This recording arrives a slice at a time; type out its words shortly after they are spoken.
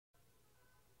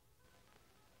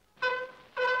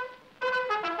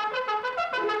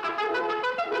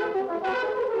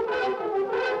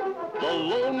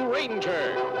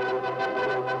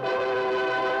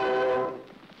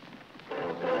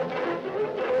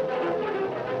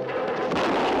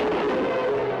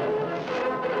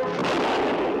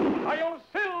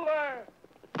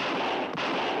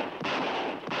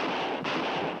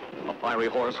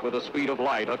fiery horse with the speed of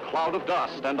light, a cloud of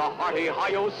dust, and a hearty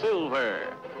hi-yo silver.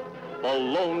 The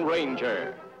Lone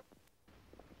Ranger.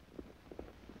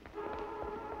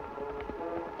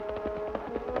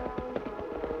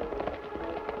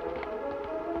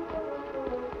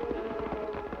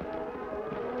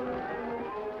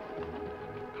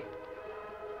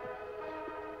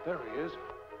 There he is.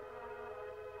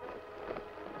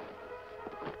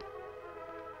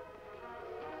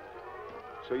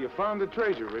 So you found the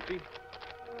treasure, Richie.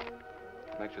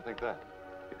 What makes you think that?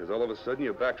 Because all of a sudden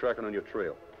you're backtracking on your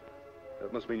trail.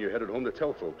 That must mean you're headed home to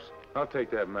tell folks. I'll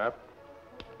take that map.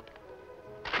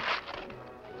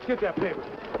 Get that paper.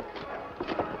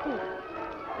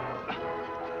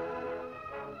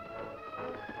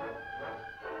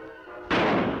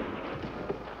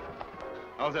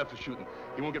 How's that for shooting?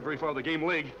 You won't get very far with the game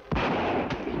leg.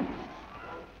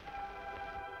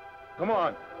 Come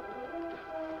on.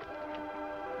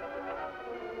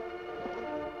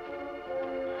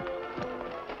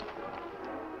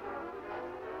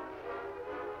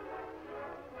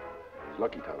 He's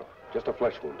lucky, Tonto. Just a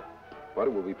flesh wound. But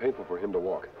it will be painful for him to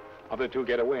walk. Other two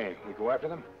get away. We go after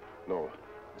them? No.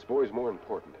 This boy's more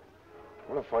important.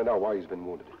 I want to find out why he's been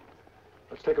wounded.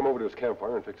 Let's take him over to his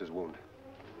campfire and fix his wound.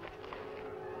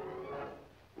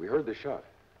 We heard the shot.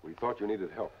 We thought you needed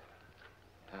help.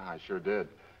 Yeah, I sure did.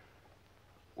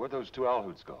 Where'd those two owl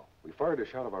hoots go? We fired a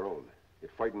shot of our own. It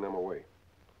frightened them away.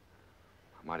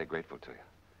 I'm mighty grateful to you.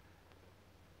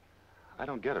 I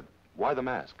don't get it. Why the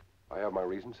mask? I have my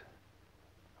reasons.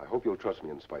 I hope you'll trust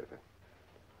me in spite of it.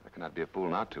 I cannot be a fool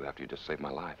not to after you just saved my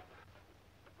life.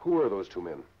 Who are those two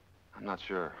men? I'm not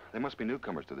sure. They must be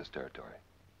newcomers to this territory.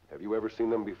 Have you ever seen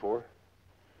them before?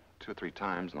 2 or 3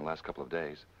 times in the last couple of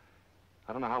days.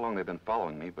 I don't know how long they've been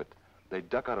following me, but they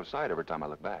duck out of sight every time I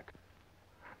look back.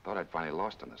 I thought I'd finally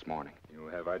lost them this morning. You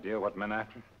have idea what men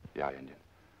after? Yeah, Indian.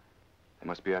 They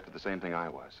must be after the same thing I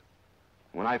was.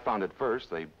 When I found it first,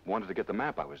 they wanted to get the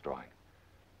map I was drawing.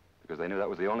 Because they knew that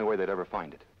was the only way they'd ever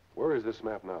find it. Where is this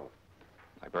map now?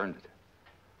 I burned it.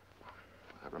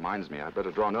 That reminds me, I'd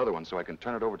better draw another one so I can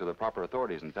turn it over to the proper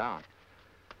authorities in town.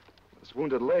 With this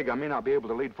wounded leg, I may not be able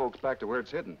to lead folks back to where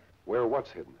it's hidden. Where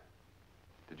what's hidden?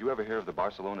 Did you ever hear of the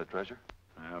Bartholomew treasure?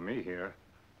 Me here.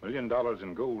 $1 million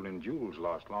in gold and jewels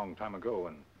lost long time ago,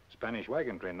 and Spanish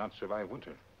wagon train not survive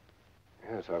winter.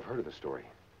 Yes, I've heard of the story.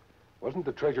 Wasn't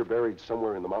the treasure buried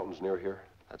somewhere in the mountains near here?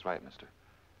 That's right, mister.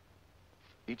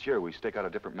 Each year, we stake out a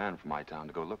different man from my town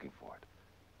to go looking for it.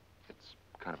 It's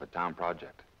kind of a town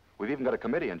project. We've even got a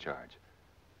committee in charge.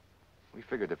 We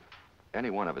figured if any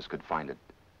one of us could find it,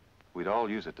 we'd all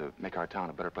use it to make our town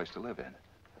a better place to live in.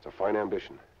 That's a fine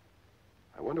ambition.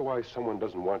 I wonder why someone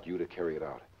doesn't want you to carry it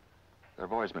out. There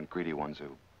have always been greedy ones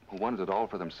who wanted it all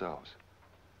for themselves.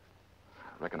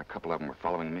 I reckon a couple of them were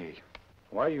following me.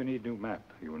 Why you need new map?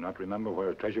 You will not remember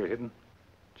where treasure hidden?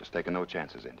 Just taking no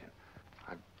chances, Indian.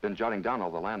 I've been jotting down all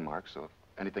the landmarks, so if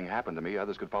anything happened to me,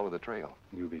 others could follow the trail.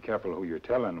 You be careful who you're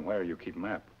telling where you keep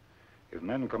map. If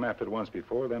men come after it once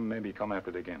before, then maybe come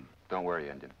after it again. Don't worry,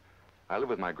 Indian. I live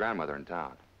with my grandmother in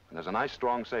town, and there's a nice,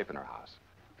 strong safe in her house.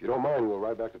 If you don't mind, we'll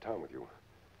ride back to town with you.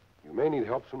 You may need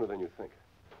help sooner than you think.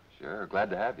 Sure, glad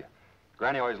to have you.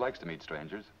 Granny always likes to meet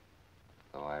strangers.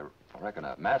 Though I reckon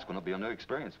a mask one will be a new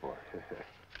experience for her.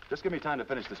 Just give me time to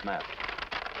finish this map.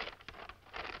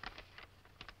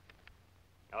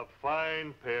 A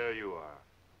fine pair you are.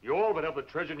 You all but have the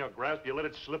treasure in your grasp, you let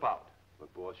it slip out.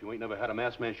 But, boss, you ain't never had a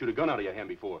masked man shoot a gun out of your hand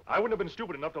before. I wouldn't have been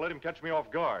stupid enough to let him catch me off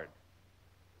guard.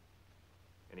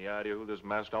 Any idea who this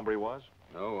masked hombre was?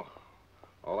 No.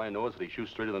 All I know is that he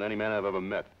shoots straighter than any man I've ever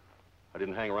met. I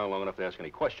didn't hang around long enough to ask any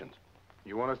questions.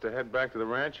 You want us to head back to the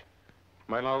ranch?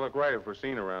 Might not look right if we're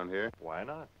seen around here. Why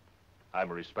not?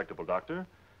 I'm a respectable doctor.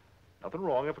 Nothing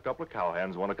wrong if a couple of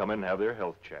cowhands want to come in and have their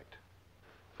health checked.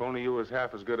 If only you was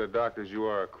half as good a doctor as you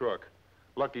are a crook.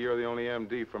 Lucky you're the only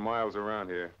MD for miles around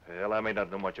here. Well, I may not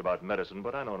know much about medicine,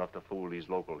 but I know enough to fool these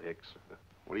local hicks.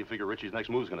 What do you figure Richie's next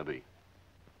move's gonna be?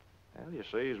 Well, you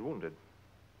say he's wounded.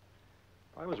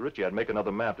 If I was Richie, I'd make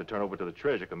another map to turn over to the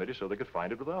treasure committee so they could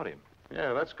find it without him.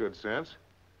 Yeah, that's good sense.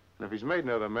 And if he's made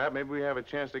another map, maybe we have a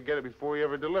chance to get it before he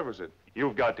ever delivers it.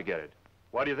 You've got to get it.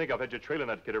 Why do you think I've had you trailing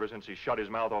that kid ever since he shot his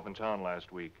mouth off in town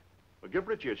last week? Well, give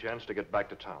Richie a chance to get back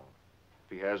to town.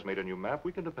 If he has made a new map,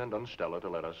 we can depend on Stella to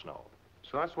let us know.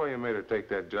 So that's why you made her take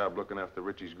that job looking after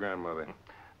Richie's grandmother.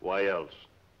 Why else?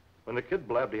 When the kid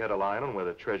blabbed he had a line on where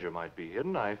the treasure might be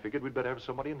hidden, I figured we'd better have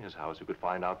somebody in his house who could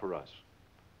find out for us.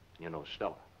 You know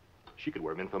Stella. She could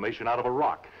worm information out of a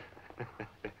rock.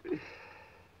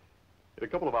 In a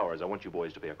couple of hours, I want you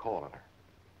boys to pay a call on her.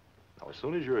 Now, as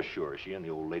soon as you're sure she and the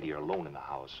old lady are alone in the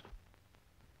house.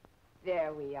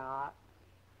 There we are.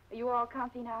 Are you all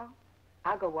comfy now?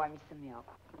 I'll go warm you some milk.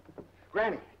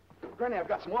 Granny, I've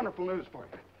got some wonderful news for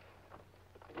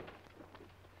you.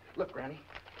 Look, Granny,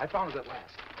 I found it at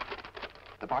last.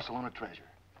 The Barcelona treasure.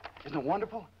 Isn't it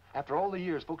wonderful? After all the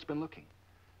years, folks been looking.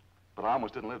 But I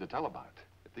almost didn't live to tell about it.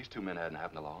 If these two men hadn't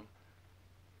happened along.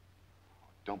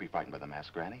 Don't be frightened by the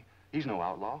mask, Granny. He's no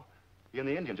outlaw. He and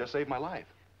the Indian just saved my life.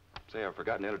 Say, I've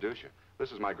forgotten to introduce you.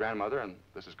 This is my grandmother, and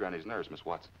this is Granny's nurse, Miss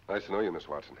Watson. Nice to know you, Miss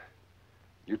Watson.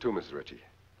 You too, Mrs. Ritchie.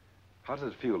 How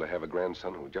does it feel to have a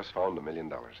grandson who just found $1 million?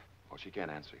 Well, she can't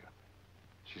answer you.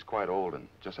 She's quite old and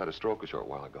just had a stroke a short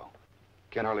while ago.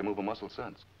 Can't hardly move a muscle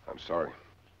since. I'm sorry.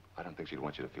 I don't think she'd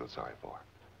want you to feel sorry for her.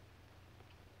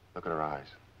 Look at her eyes.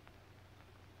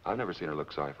 I've never seen her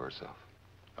look sorry for herself.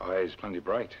 Eyes plenty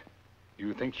bright.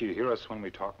 You think she'd hear us when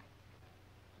we talk?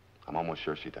 I'm almost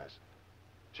sure she does.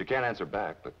 She can't answer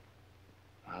back, but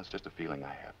well, it's just a feeling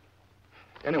I have.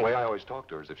 Anyway, I always talk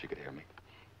to her as if she could hear me.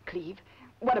 Cleve,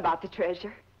 what about the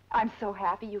treasure? I'm so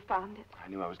happy you found it. I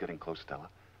knew I was getting close, Stella.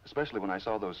 Especially when I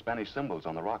saw those Spanish symbols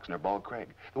on the rocks near Bald Crag.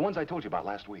 The ones I told you about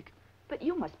last week. But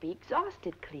you must be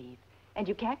exhausted, Cleve. And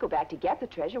you can't go back to get the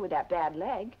treasure with that bad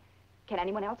leg. Can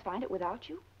anyone else find it without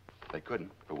you? They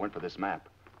couldn't if it weren't for this map.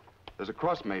 There's a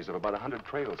cross maze of about 100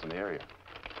 trails in the area.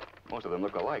 Most of them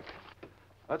look alike.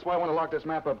 That's why I want to lock this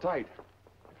map up tight.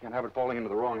 I can't have it falling into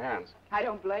the wrong hands. I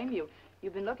don't blame you.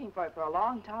 You've been looking for it for a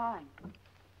long time.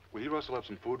 Will you rustle up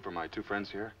some food for my two friends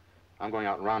here? I'm going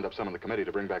out and round up some of the committee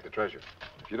to bring back the treasure.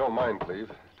 If you don't mind,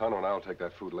 Cleve, Tonto and I'll take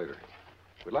that food later.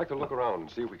 We'd like to look around and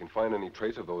see if we can find any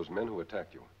trace of those men who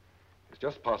attacked you. It's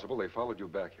just possible they followed you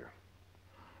back here.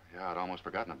 Yeah, I'd almost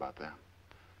forgotten about that.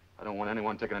 I don't want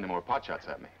anyone taking any more pot shots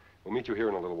at me. We'll meet you here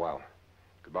in a little while.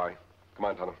 Goodbye. Come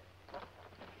on, Tonto.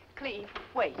 Cleve,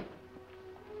 wait.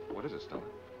 What is it, Stella?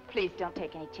 Please don't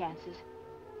take any chances.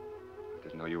 I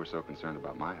didn't know you were so concerned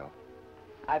about my health.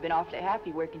 I've been awfully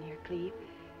happy working here, Cleve.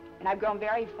 And I've grown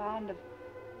very fond of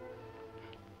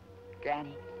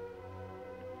Granny.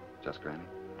 Just Granny?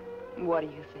 What do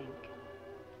you think?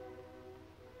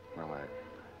 Well,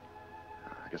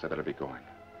 I guess I better be going.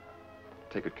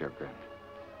 Take good care of Granny.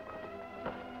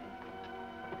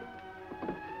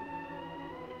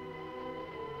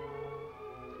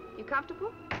 You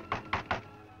comfortable?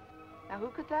 Now, who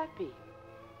could that be?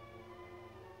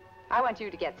 I want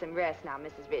you to get some rest now,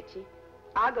 Mrs. Ritchie.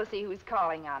 I'll go see who's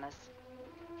calling on us.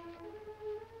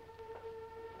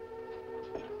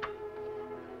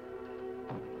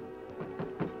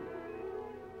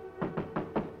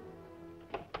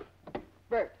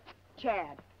 Bert,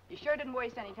 Chad, you sure didn't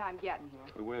waste any time getting here.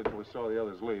 We waited till we saw the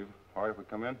others leave. All right if we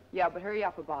come in? Yeah, but hurry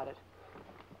up about it.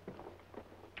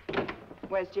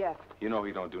 Where's Jeff? You know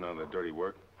he don't do none of the dirty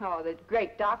work. Oh, the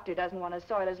great doctor doesn't want to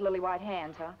soil his lily white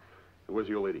hands, huh? Where's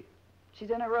your lady? She's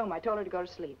in her room. I told her to go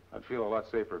to sleep. I'd feel a lot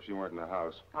safer if she weren't in the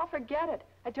house. Oh, forget it.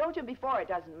 I told you before, it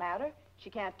doesn't matter. She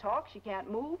can't talk, she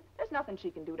can't move. There's nothing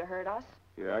she can do to hurt us.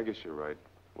 Yeah, I guess you're right.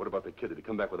 What about the kid? Did he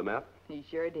come back with a map? He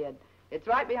sure did. It's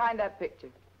right behind that picture.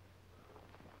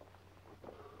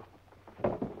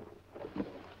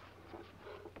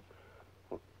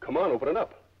 Well, come on, open it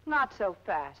up. Not so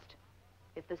fast.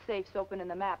 If the safe's open and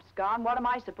the map's gone, what am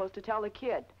I supposed to tell the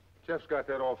kid? Jeff's got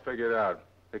that all figured out.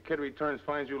 The kid returns,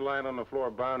 finds you lying on the floor,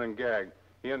 bound and gagged.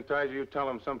 He unties you, tell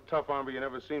him some tough armor you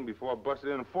never seen before busted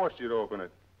in and forced you to open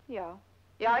it. Yeah.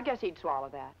 Yeah, I guess he'd swallow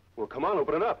that. Well, come on,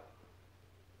 open it up.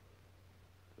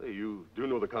 Hey, you do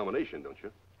know the combination, don't you?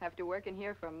 After working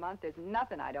here for a month, there's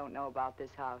nothing I don't know about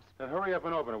this house. Then hurry up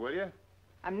and open it, will you?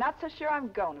 I'm not so sure I'm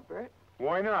going to, Bert.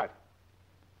 Why not?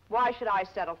 Why should I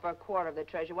settle for a quarter of the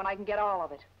treasure when I can get all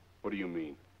of it? What do you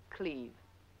mean? Cleve.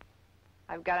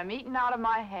 I've got him eaten out of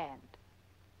my hand.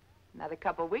 Another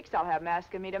couple of weeks, I'll have him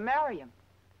asking me to marry him.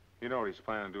 You know what he's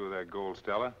planning to do with that gold,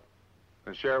 Stella.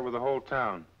 And share it with the whole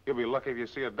town. You'll be lucky if you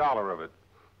see $1 of it.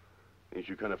 Ain't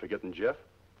you kind of forgetting Jeff?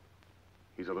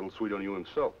 He's a little sweet on you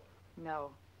himself. No,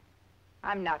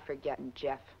 I'm not forgetting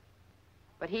Jeff.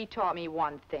 But he taught me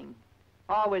one thing.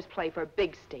 Always play for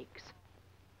big stakes.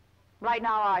 Right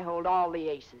now, I hold all the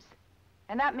aces.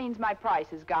 And that means my price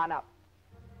has gone up.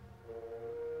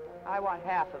 I want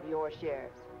half of your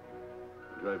shares.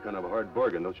 You drive kind of a hard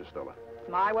bargain, don't you, Stella?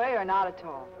 It's my way or not at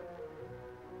all.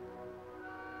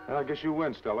 Well, I guess you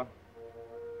win, Stella.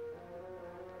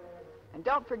 And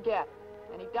don't forget,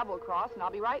 any double cross, and I'll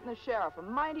be writing the sheriff a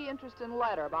mighty interesting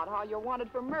letter about how you're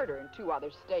wanted for murder in 2 other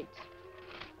states.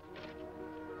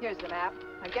 Here's the map.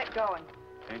 Now get going.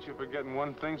 Ain't you forgetting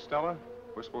one thing, Stella?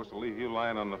 We're supposed to leave you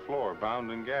lying on the floor,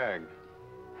 bound and gagged.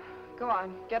 Go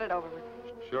on, get it over with.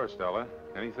 Sure, Stella.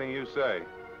 Anything you say.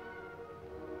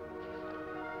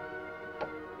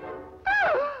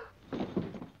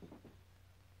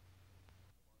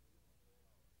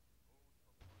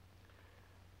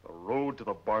 road to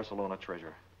the Barcelona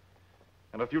treasure.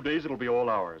 In a few days, it'll be all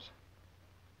ours.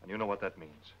 And you know what that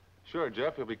means. Sure,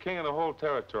 Jeff. You'll be king of the whole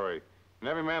territory. And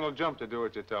every man will jump to do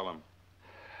what you tell him.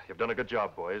 You've done a good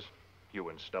job, boys. You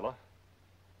and Stella.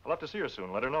 I'll have to see her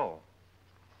soon. Let her know.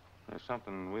 There's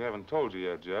something we haven't told you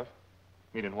yet, Jeff.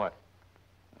 Meaning what?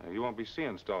 You won't be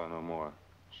seeing Stella no more.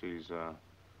 She's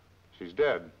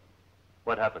dead.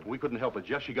 What happened? We couldn't help it,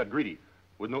 Jeff. She got greedy.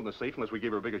 Wouldn't open the safe unless we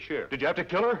gave her a bigger share. Did you have to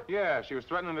kill her? Yeah, she was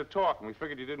threatening to talk, and we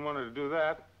figured you didn't want her to do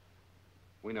that.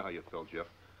 We know how you felt, Jeff.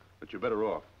 But you're better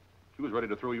off. She was ready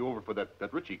to throw you over for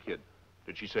that Ritchie kid.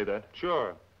 Did she say that?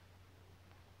 Sure.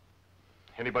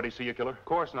 Anybody see you kill her? Of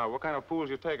course not. What kind of fools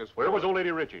you take us for? Where was old lady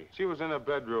Ritchie? She was in her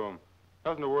bedroom.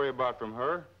 Nothing to worry about from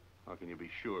her. How can you be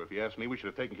sure? If you ask me, we should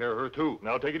have taken care of her, too.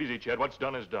 Now, take it easy, Chad. What's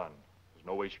done is done. There's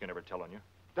no way she can ever tell on you.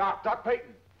 Doc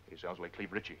Payton. He sounds like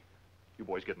Cleve Ritchie. You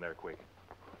boys get in there quick.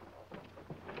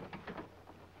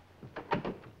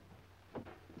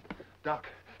 Doc,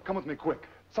 come with me quick.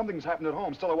 Something's happened at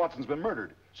home. Stella Watson's been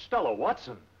murdered. Stella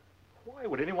Watson? Why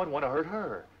would anyone want to hurt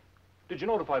her? Did you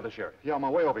notify the sheriff? Yeah, on my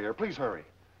way over here. Please hurry.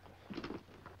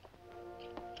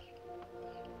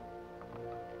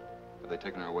 Have they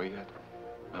taken her away yet?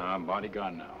 Body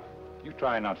gone now. You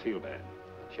try and not feel bad.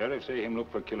 Sheriff say him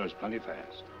look for killers plenty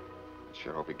fast.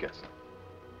 Sure hope he gets them.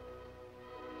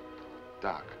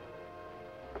 Doc,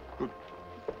 who'd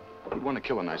want to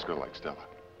kill a nice girl like Stella?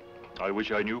 I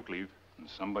wish I knew, Cleve. And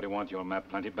somebody want your map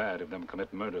plenty bad if them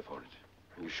commit murder for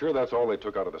it. Are you sure that's all they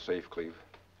took out of the safe, Cleve?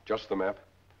 Just the map?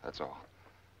 That's all.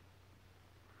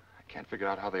 I can't figure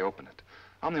out how they open it.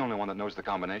 I'm the only one that knows the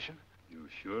combination. You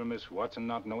sure Miss Watson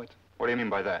not know it? What do you mean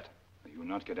by that? You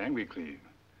not get angry, Cleve.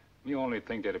 Me only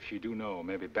think that if she do know,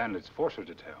 maybe bandits force her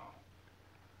to tell.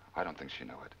 I don't think she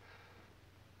knew it.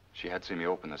 She had seen me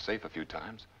open the safe a few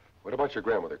times. What about your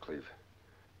grandmother, Cleve?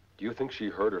 Do you think she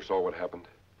heard or saw what happened?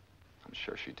 I'm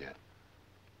sure she did.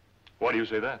 Why do you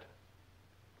say that?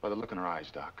 By the look in her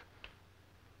eyes, Doc.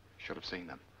 Should have seen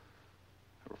them.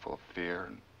 They were full of fear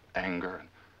and anger and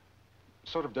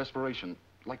sort of desperation,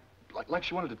 like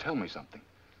she wanted to tell me something.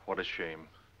 What a shame.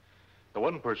 The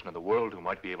one person in the world who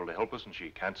might be able to help us, and she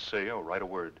can't say or write a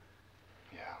word.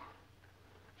 Yeah.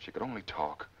 She could only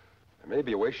talk. There may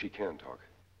be a way she can talk.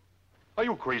 Are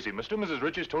you crazy, mister? Mrs.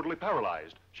 Ritchie's totally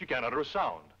paralyzed. She can't utter a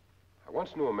sound. I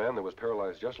once knew a man that was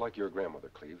paralyzed just like your grandmother,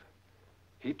 Cleve.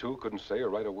 He, too, couldn't say or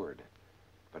write a word.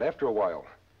 But after a while,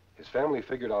 his family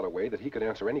figured out a way that he could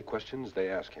answer any questions they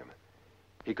asked him.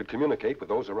 He could communicate with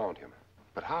those around him.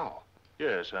 But how?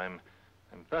 Yes, I'm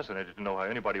fascinated to know how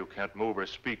anybody who can't move or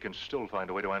speak can still find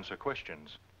a way to answer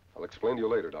questions. I'll explain to you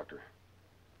later, Doctor.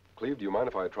 Cleve, do you mind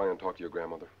if I try and talk to your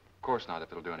grandmother? Of course not,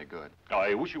 if it'll do any good.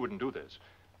 I wish you wouldn't do this.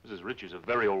 Mrs. Ritchie's a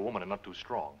very old woman and not too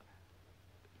strong.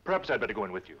 Perhaps I'd better go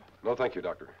in with you. No, thank you,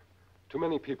 Doctor. Too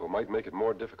many people might make it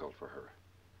more difficult for her.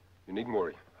 You needn't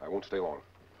worry. I won't stay long.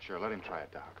 Sure, let him try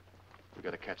it, Doc. We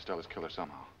gotta catch Stella's killer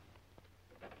somehow.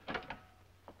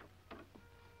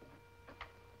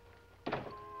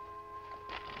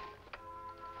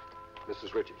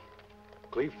 Mrs. Ritchie,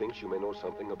 Cleve thinks you may know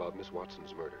something about Miss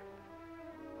Watson's murder.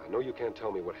 I know you can't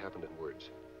tell me what happened in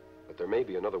words, but there may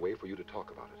be another way for you to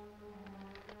talk about it.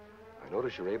 I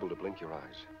notice you're able to blink your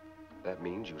eyes. That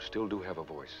means you still do have a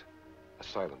voice, a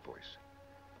silent voice.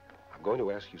 I'm going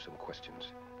to ask you some questions.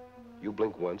 You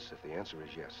blink once if the answer is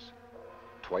yes,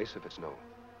 twice if it's no.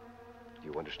 Do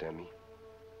you understand me?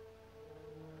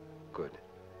 Good.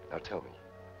 Now tell me,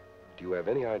 do you have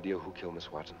any idea who killed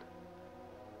Miss Watson?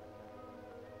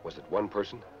 Was it one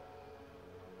person?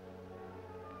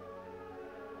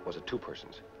 Was it two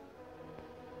persons?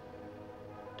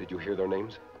 Did you hear their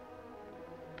names?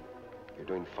 You're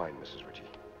doing fine, Mrs. Ritchie.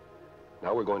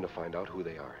 Now we're going to find out who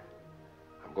they are.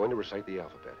 I'm going to recite the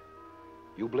alphabet.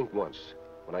 You blink once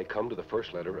when I come to the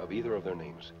first letter of either of their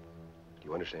names. Do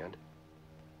you understand?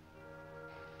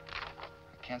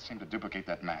 I can't seem to duplicate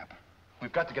that map.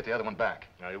 We've got to get the other one back.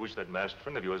 I wish that masked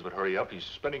friend of yours would hurry up. He's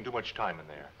spending too much time in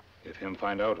there. If him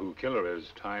find out who killer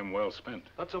is, time well spent.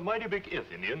 That's a mighty big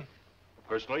if, Indian.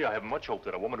 Personally, I have much hope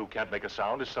that a woman who can't make a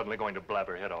sound is suddenly going to blab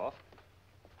her head off.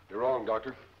 You're wrong,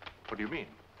 Doctor. What do you mean?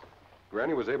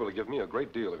 Granny was able to give me a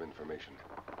great deal of information.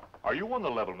 Are you on the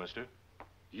level, mister?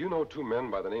 Do you know two men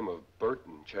by the name of Bert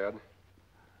and Chad?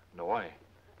 No, I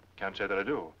can't say that I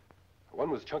do.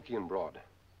 One was chunky and broad.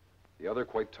 The other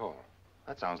quite tall.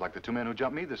 That sounds like the two men who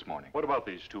jumped me this morning. What about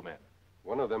these two men?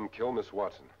 One of them killed Miss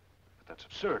Watson. But that's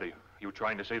absurd. Are you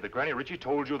trying to say that Granny Ritchie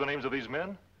told you the names of these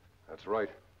men? That's right.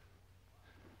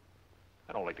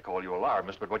 I don't like to call you a liar,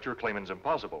 mister, but what you're claiming is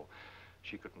impossible.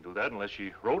 She couldn't do that unless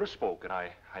she wrote or spoke, and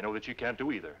I know that she can't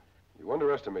do either. You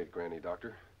underestimate Granny,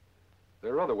 Doctor.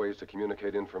 There are other ways to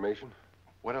communicate information.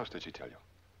 What else did she tell you?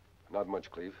 Not much,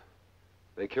 Cleve.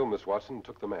 They killed Miss Watson and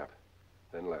took the map,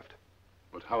 then left.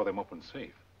 But how are them up and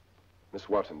safe? Miss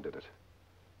Watson did it.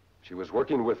 She was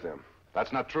working with them.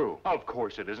 That's not true. Of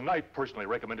course it isn't. I personally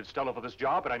recommended Stella for this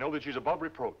job, and I know that she's above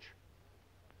reproach.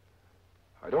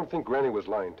 I don't think Granny was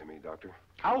lying to me, Doctor.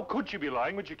 How could she be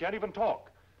lying when she can't even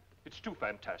talk? It's too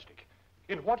fantastic.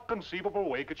 In what conceivable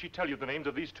way could she tell you the names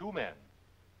of these two men?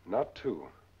 Not two.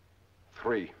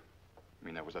 Three. You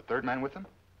mean there was a third man with them?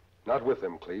 Not with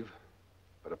them, Cleve.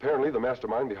 But apparently the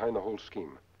mastermind behind the whole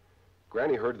scheme.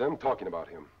 Granny heard them talking about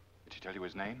him. Did she tell you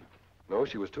his name? No,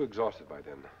 she was too exhausted by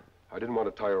then. I didn't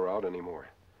want to tire her out anymore.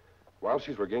 While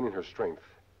she's regaining her strength,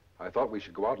 I thought we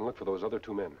should go out and look for those other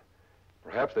two men.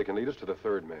 Perhaps they can lead us to the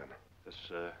third man.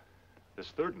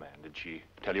 This third man, did she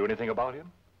tell you anything about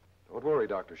him? Don't worry,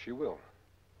 Doctor, she will.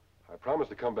 I promise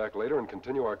to come back later and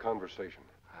continue our conversation.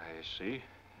 I see.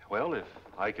 Well, if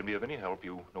I can be of any help,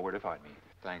 you know where to find me.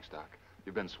 Thanks, Doc.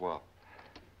 You've been swell.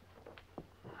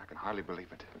 I can hardly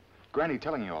believe it. Granny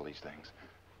telling you all these things.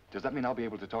 Does that mean I'll be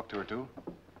able to talk to her, too?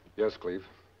 Yes, Cleve,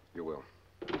 you will.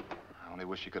 I only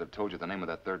wish she could have told you the name of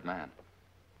that third man.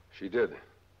 She did.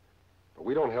 But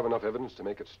we don't have enough evidence to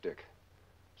make it stick.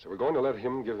 So we're going to let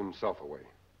him give himself away.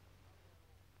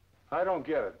 I don't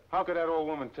get it. How could that old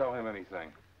woman tell him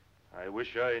anything? I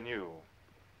wish I knew.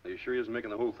 Are you sure he isn't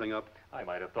making the whole thing up? I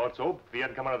might have thought so if he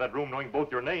hadn't come out of that room knowing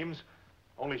both your names.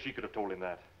 Only she could have told him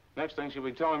that. Next thing she'll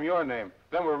be telling him your name.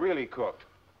 Then we're really cooked.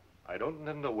 I don't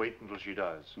intend to wait until she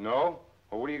does. No?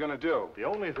 Well, what are you going to do? The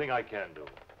only thing I can do.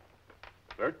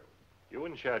 Bert, you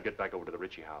and Chad get back over to the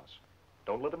Ritchie house.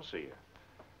 Don't let them see you.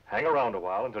 Hang around a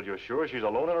while until you're sure she's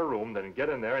alone in her room, then get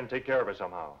in there and take care of her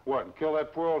somehow. What, kill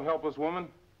that poor old helpless woman?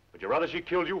 Would you rather she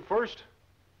killed you first?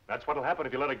 That's what'll happen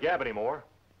if you let her gab anymore.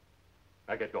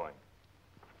 Now get going.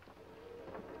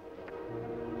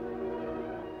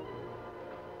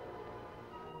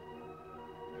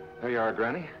 There you are,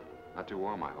 Granny. Not too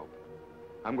warm, I hope.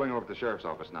 I'm going over to the sheriff's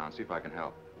office now and see if I can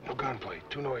help. No gunplay.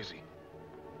 Too noisy.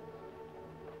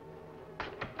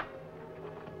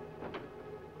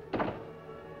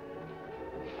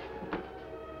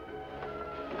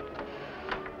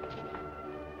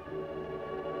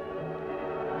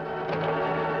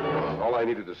 All I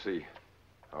needed to see.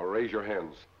 Now raise your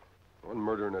hands. One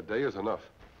murder in a day is enough.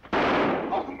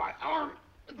 Oh, my arm!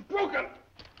 It's broken!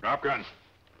 Drop gun.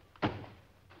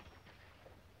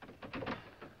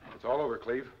 It's all over,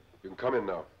 Cleve. You can come in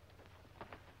now.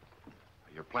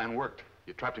 Your plan worked.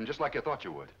 You trapped him just like you thought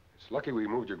you would. It's lucky we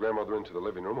moved your grandmother into the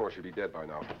living room, or she'd be dead by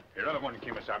now. Your other one,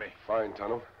 Kemo Sabe. Fine,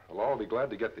 Tonto. We'll all be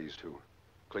glad to get these two.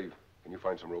 Cleve, can you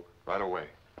find some rope? Right away.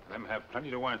 Them have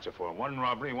plenty to answer for. One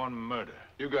robbery, one murder.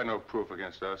 You got no proof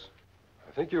against us.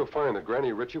 I think you'll find that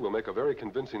Granny Ritchie will make a very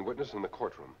convincing witness in the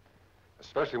courtroom.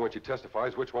 Especially when she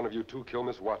testifies which one of you two killed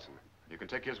Miss Watson. You can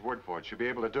take his word for it. She'll be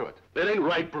able to do it. That ain't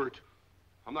right, Bert.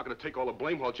 I'm not going to take all the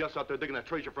blame while Jeff's out there digging that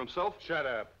treasure for himself. Shut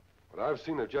up. But I've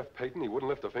seen that Jeff Payton, he wouldn't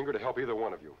lift a finger to help either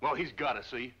one of you. Well, he's got to,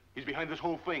 see? He's behind this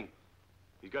whole thing.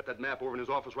 He's got that map over in his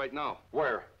office right now.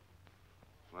 Where?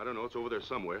 I don't know. It's over there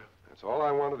somewhere. That's all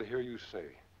I wanted to hear you say.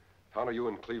 Tonto, you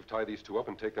and Cleve tie these two up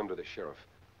and take them to the sheriff.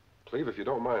 Cleve, if you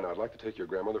don't mind, I'd like to take your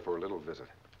grandmother for a little visit.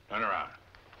 Turn around.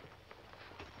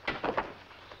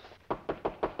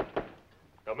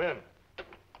 Come in.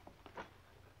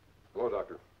 Hello,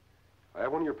 Doctor. I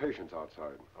have one of your patients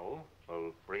outside. Oh,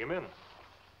 well, bring him in.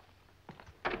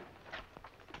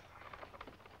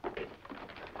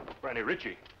 Granny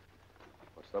Ritchie.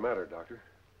 What's the matter, Doctor?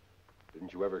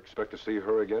 Didn't you ever expect to see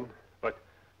her again? But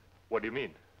what do you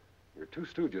mean? Your two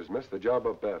stooges messed the job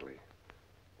up badly.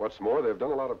 What's more, they've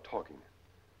done a lot of talking.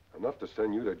 Enough to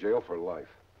send you to jail for life.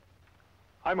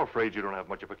 I'm afraid you don't have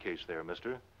much of a case there,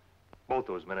 mister. Both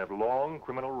those men have long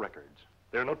criminal records.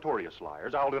 They're notorious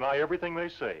liars. I'll deny everything they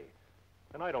say.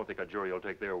 And I don't think a jury will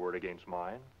take their word against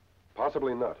mine.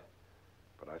 Possibly not.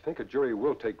 But I think a jury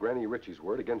will take Granny Ritchie's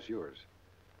word against yours.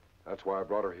 That's why I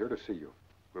brought her here to see you.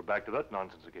 We're back to that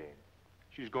nonsense again.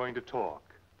 She's going to talk.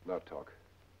 Not talk.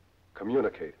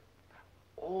 Communicate.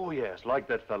 Oh, yes, like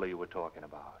that fellow you were talking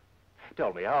about.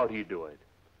 Tell me, how'd he do it?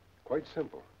 Quite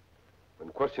simple. When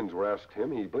questions were asked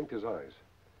him, he blinked his eyes.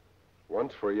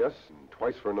 Once for yes and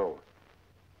twice for no.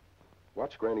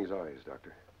 Watch Granny's eyes,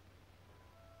 Doctor.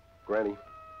 Granny,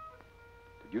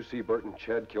 did you see Bert and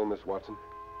Chad kill Miss Watson?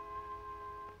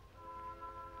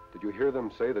 Did you hear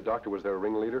them say the doctor was their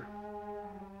ringleader?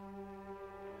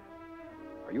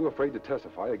 Are you afraid to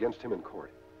testify against him in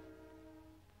court?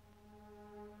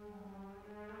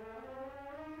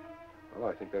 Well,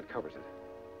 I think that covers it.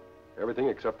 Everything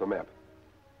except the map.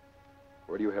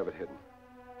 Where do you have it hidden?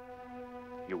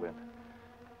 You win.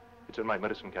 It's in my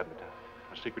medicine cabinet,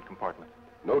 a secret compartment.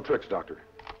 No tricks, Doctor.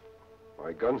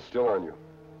 My gun's still on you.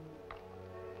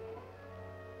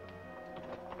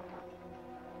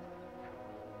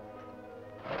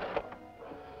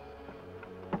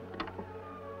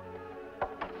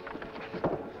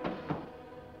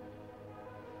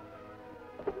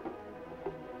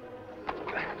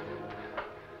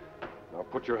 Now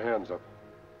put your hands up.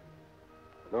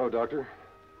 No, Doctor.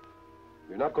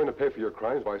 You're not going to pay for your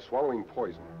crimes by swallowing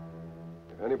poison.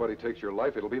 If anybody takes your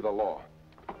life, it'll be the law.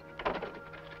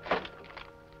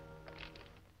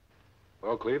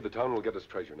 Well, Cleve, the town will get its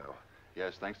treasure now.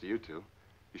 Yes, thanks to you two.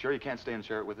 You sure you can't stay and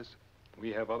share it with us?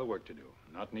 We have other work to do,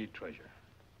 not need treasure.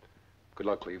 Good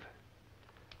luck, Cleve.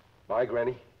 Bye,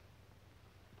 Granny.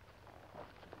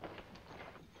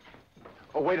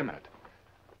 Oh, wait a minute.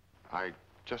 I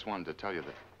just wanted to tell you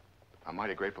that I'm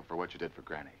mighty grateful for what you did for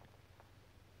Granny.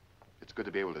 It's good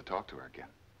to be able to talk to her again.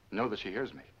 Know that she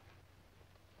hears me.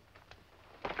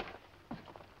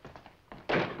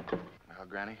 Well,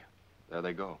 Granny, there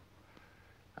they go.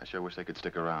 I sure wish they could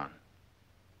stick around.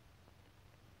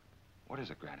 What is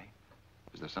it, Granny?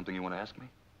 Is there something you want to ask me?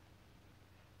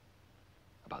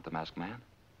 About the masked man?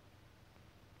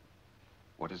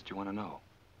 What is it you want to know?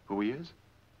 Who he is?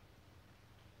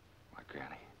 Why,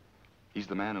 Granny, he's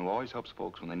the man who always helps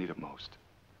folks when they need it most.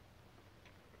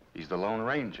 He's the Lone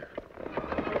Ranger.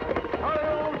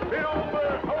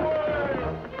 Silver!